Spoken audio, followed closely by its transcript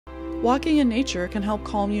Walking in nature can help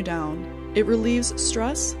calm you down. It relieves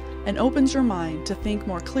stress and opens your mind to think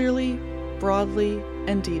more clearly, broadly,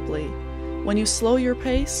 and deeply. When you slow your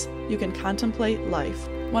pace, you can contemplate life.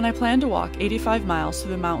 When I planned to walk 85 miles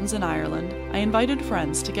through the mountains in Ireland, I invited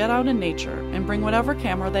friends to get out in nature and bring whatever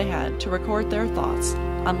camera they had to record their thoughts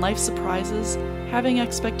on life's surprises, having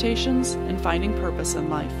expectations, and finding purpose in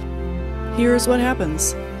life. Here's what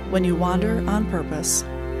happens when you wander on purpose.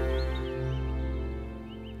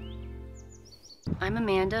 I'm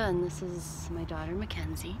Amanda, and this is my daughter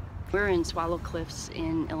Mackenzie. We're in Swallow Cliffs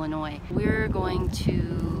in Illinois. We're going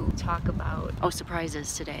to talk about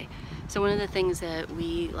surprises today. So one of the things that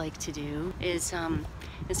we like to do is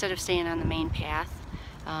instead of staying on the main path,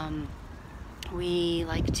 we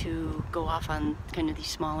like to go off on kind of these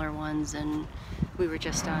smaller ones, and we were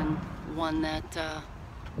just on one that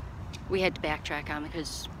we had to backtrack on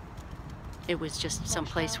because it was just some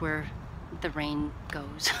place where the rain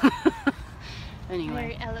goes.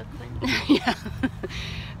 Anyway. Very eloquent. Yeah.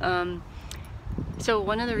 So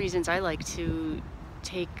one of the reasons I like to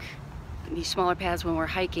take these smaller paths when we're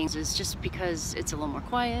hiking is just because it's a little more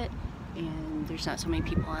quiet and there's not so many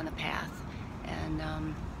people on the path,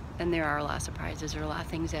 and there are a lot of surprises. There are a lot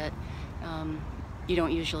of things that you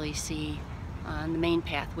don't usually see on the main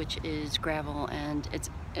path, which is gravel, and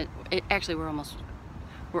actually we're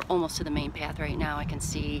almost to the main path right now. I can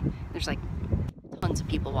see there's like tons of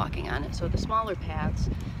people walking on it. So the smaller paths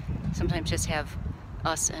sometimes just have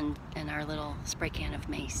us and our little spray can of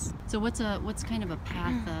mace. So what's kind of a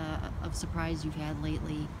path of surprise you've had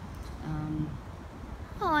lately?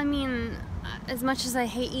 Well, I mean, as much as I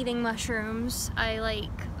hate eating mushrooms, I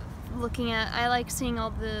like seeing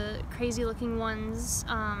all the crazy looking ones,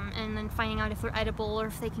 and then finding out if they're edible or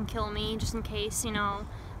if they can kill me, just in case, you know,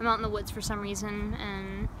 I'm out in the woods for some reason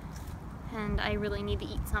and I really need to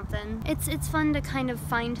eat something. It's fun to kind of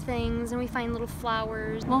find things, and we find little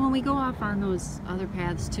flowers. Well, when we go off on those other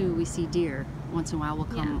paths too, we see deer. Once in a while we'll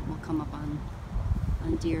come up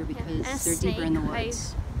on deer because they're deeper in the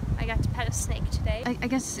woods. I got to pet a snake today. I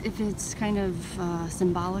guess if it's kind of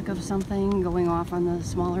symbolic of something, going off on the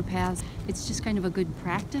smaller paths, it's just kind of a good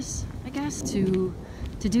practice, I guess, to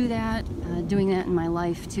do that. Doing that in my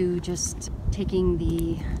life too, just taking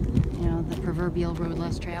the proverbial road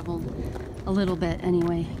less traveled a little bit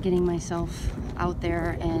anyway, getting myself out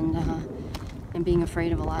there and being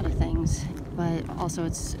afraid of a lot of things, but also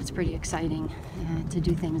it's pretty exciting to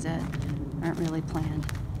do things that aren't really planned.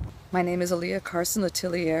 My name is Aaliyah Carson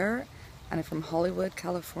Letellier, and I'm from Hollywood,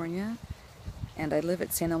 California, and I live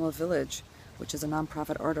at St. Elmo Village, which is a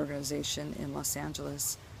nonprofit art organization in Los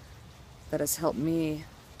Angeles that has helped me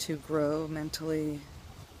to grow mentally,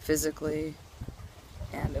 physically,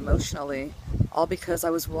 and emotionally, all because I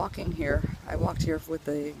was walking here. I walked here with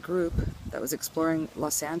a group that was exploring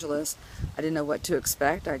Los Angeles. I didn't know what to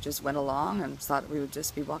expect. I just went along and thought we would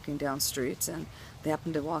just be walking down streets, and they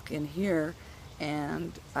happened to walk in here,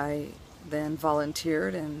 and I then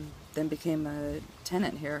volunteered and then became a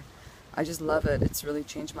tenant here. I just love it. It's really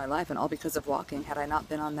changed my life, and all because of walking. Had I not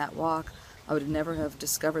been on that walk, I would never have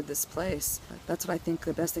discovered this place. That's what I think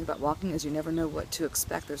the best thing about walking is you never know what to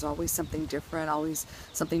expect. There's always something different, always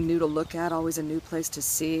something new to look at, always a new place to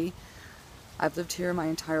see. I've lived here my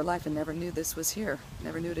entire life and never knew this was here,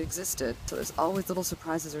 never knew it existed. So there's always little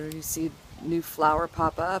surprises, or you see a new flower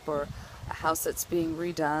pop up or a house that's being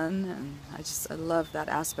redone, and I love that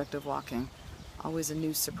aspect of walking. Always a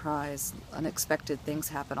new surprise. Unexpected things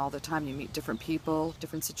happen all the time. You meet different people,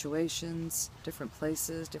 different situations, different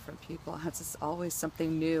places, different people. It's just always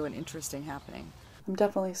something new and interesting happening. I'm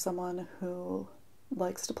definitely someone who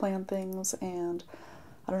likes to plan things, and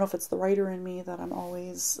I don't know if it's the writer in me that I'm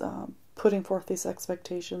always putting forth these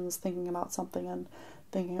expectations, thinking about something and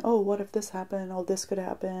thinking, oh, what if this happened? Oh, this could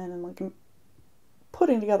happen, and like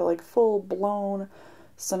putting together like full-blown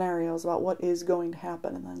scenarios about what is going to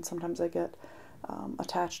happen, and then sometimes I get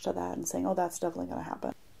attached to that and saying, oh, that's definitely going to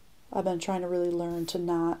happen. I've been trying to really learn to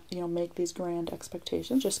not, make these grand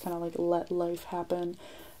expectations, just kind of like let life happen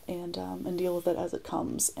and deal with it as it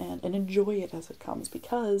comes and enjoy it as it comes,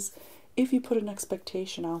 because if you put an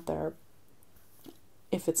expectation out there,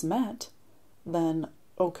 if it's met, then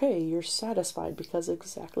okay, you're satisfied because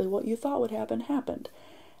exactly what you thought would happen happened.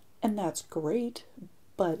 And that's great,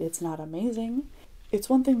 but it's not amazing. It's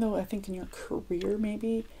one thing though, I think in your career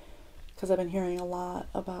maybe, because I've been hearing a lot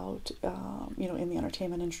about, in the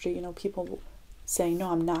entertainment industry, people saying,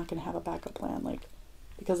 no, I'm not going to have a backup plan,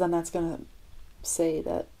 because then that's going to say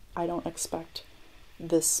that I don't expect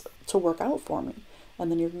this to work out for me.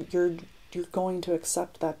 And then you're going to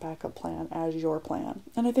accept that backup plan as your plan.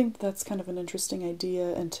 And I think that's kind of an interesting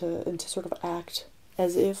idea, and to sort of act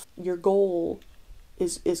as if your goal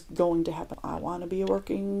is going to happen. I want to be a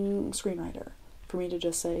working screenwriter. For me to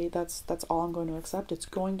just say that's all I'm going to accept, it's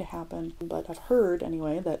going to happen. But I've heard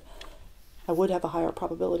anyway that I would have a higher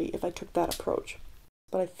probability if I took that approach.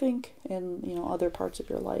 But I think in other parts of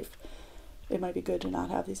your life, it might be good to not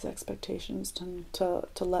have these expectations, to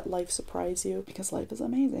let life surprise you, because life is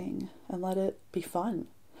amazing, and let it be fun,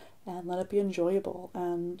 and let it be enjoyable,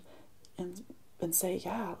 and say,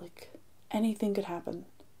 yeah, like anything could happen,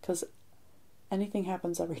 because anything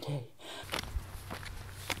happens every day.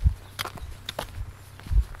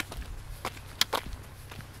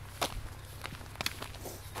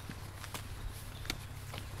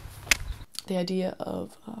 The idea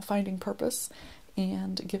of finding purpose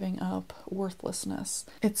and giving up worthlessness.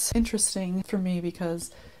 It's interesting for me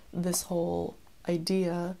because this whole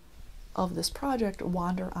idea of this project,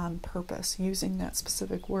 wander on purpose, using that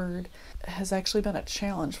specific word, has actually been a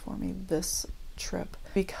challenge for me this trip,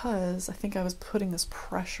 because I think I was putting this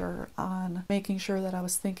pressure on making sure that I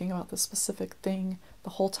was thinking about the specific thing the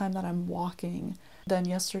whole time that I'm walking. Then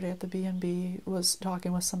yesterday at the B&B was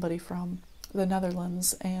talking with somebody from the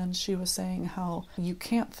Netherlands, and she was saying how you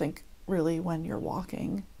can't think really when you're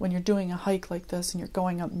walking. When you're doing a hike like this and you're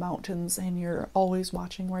going up mountains and you're always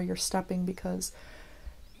watching where you're stepping, because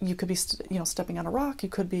you could be stepping on a rock, you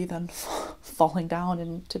could be then falling down,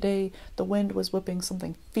 and today the wind was whipping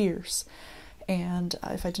something fierce, and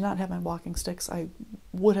if I did not have my walking sticks I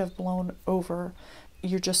would have blown over.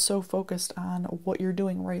 You're just so focused on what you're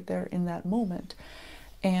doing right there in that moment.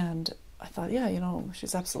 And I thought, yeah,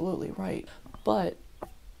 she's absolutely right. But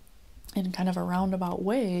in kind of a roundabout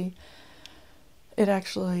way, it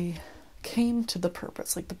actually came to the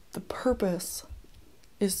purpose. Like the purpose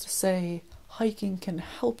is to say hiking can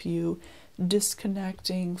help you,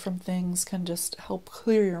 disconnecting from things can just help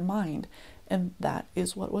clear your mind. And that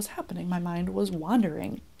is what was happening. My mind was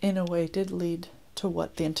wandering. In a way, it did lead to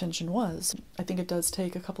what the intention was. I think it does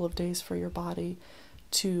take a couple of days for your body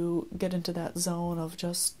to get into that zone of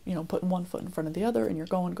just, putting one foot in front of the other, and you're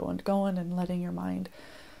going, and letting your mind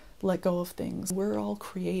let go of things. We're all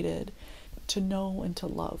created to know and to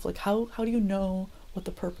love. Like, how do you know what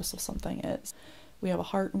the purpose of something is? We have a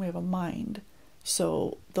heart and we have a mind.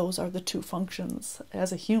 So those are the two functions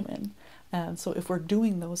as a human. And so if we're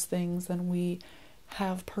doing those things, then we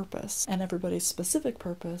have purpose. And everybody's specific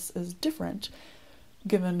purpose is different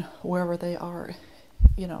given wherever they are,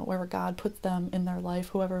 wherever God puts them in their life,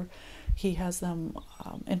 whoever he has them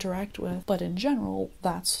interact with. But in general,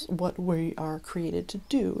 that's what we are created to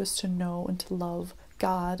do, is to know and to love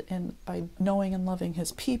God. And by knowing and loving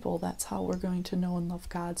his people, that's how we're going to know and love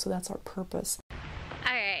God. So that's our purpose.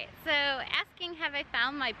 Alright, so asking, have I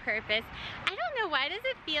found my purpose? I don't know, why does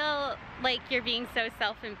it feel like you're being so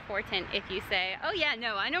self-important if you say, oh yeah,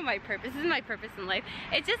 no, I know my purpose, this is my purpose in life.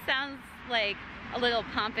 It just sounds like a little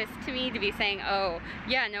pompous to me to be saying, oh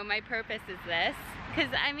yeah, no, my purpose is this.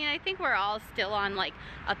 Because I think we're all still on like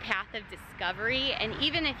a path of discovery, and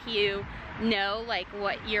even if you know like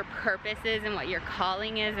what your purpose is and what your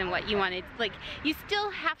calling is and what you want to, like, you still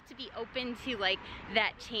have to be open to like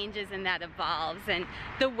that changes and that evolves, and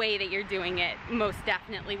the way that you're doing it most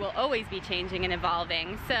definitely will always be changing and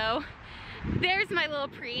evolving. So there's my little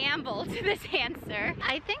preamble to this answer.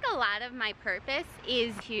 I think a lot of my purpose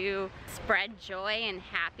is to spread joy and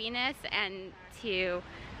happiness, and to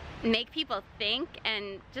make people think,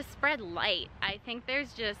 and just spread light. I think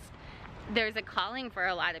there's a calling for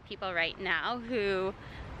a lot of people right now who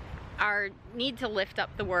need to lift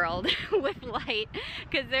up the world with light,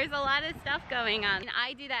 because there's a lot of stuff going on. And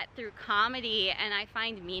I do that through comedy, and I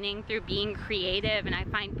find meaning through being creative, and I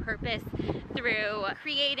find purpose through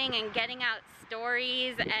creating and getting out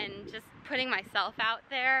stories and just putting myself out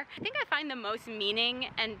there. I think I find the most meaning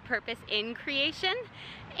and purpose in creation,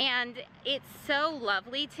 and it's so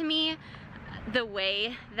lovely to me the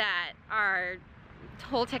way that our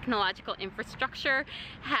whole technological infrastructure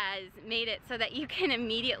has made it so that you can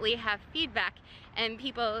immediately have feedback and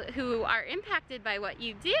people who are impacted by what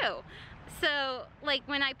you do. So like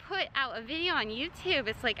when I put out a video on YouTube,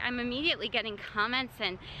 it's like I'm immediately getting comments,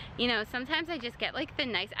 and sometimes I just get like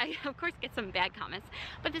I of course get some bad comments,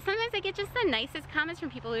 but sometimes I get just the nicest comments from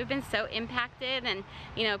people who've been so impacted, and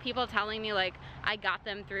people telling me like I got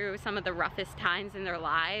them through some of the roughest times in their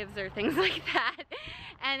lives or things like that.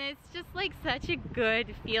 And it's just like such a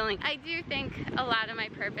good feeling. I do think a lot of my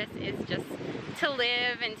purpose is just to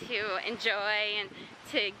live and to enjoy and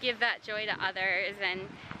to give that joy to others, and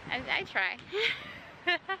I try.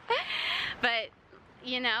 But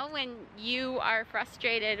when you are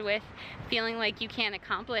frustrated with feeling like you can't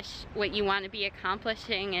accomplish what you want to be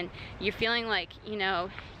accomplishing, and you're feeling like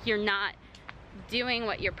you're not doing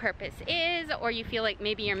what your purpose is, or you feel like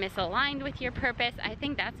maybe you're misaligned with your purpose, I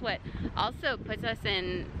think that's what also puts us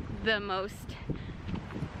in the most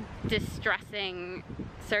distressing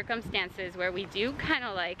circumstances, where we do kind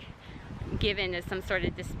of like give into some sort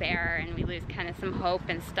of despair and we lose kind of some hope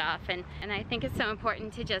and stuff. And I think it's so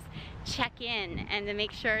important to just check in and to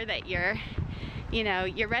make sure that you're, you know,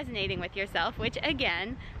 you're resonating with yourself, which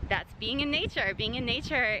again, that's being in nature. Being in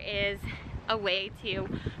nature is a way to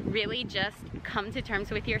really just come to terms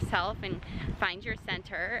with yourself and find your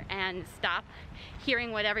center and stop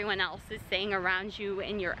hearing what everyone else is saying around you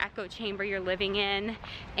in your echo chamber you're living in,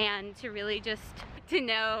 and to really just to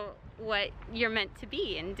know what you're meant to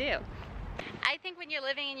be and do. I think when you're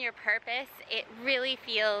living in your purpose, it really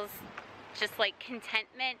feels just like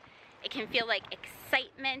contentment. It can feel like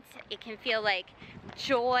excitement. It can feel like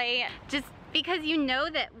joy, just because you know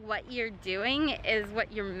that what you're doing is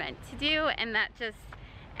what you're meant to do, and that just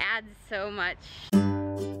adds so much.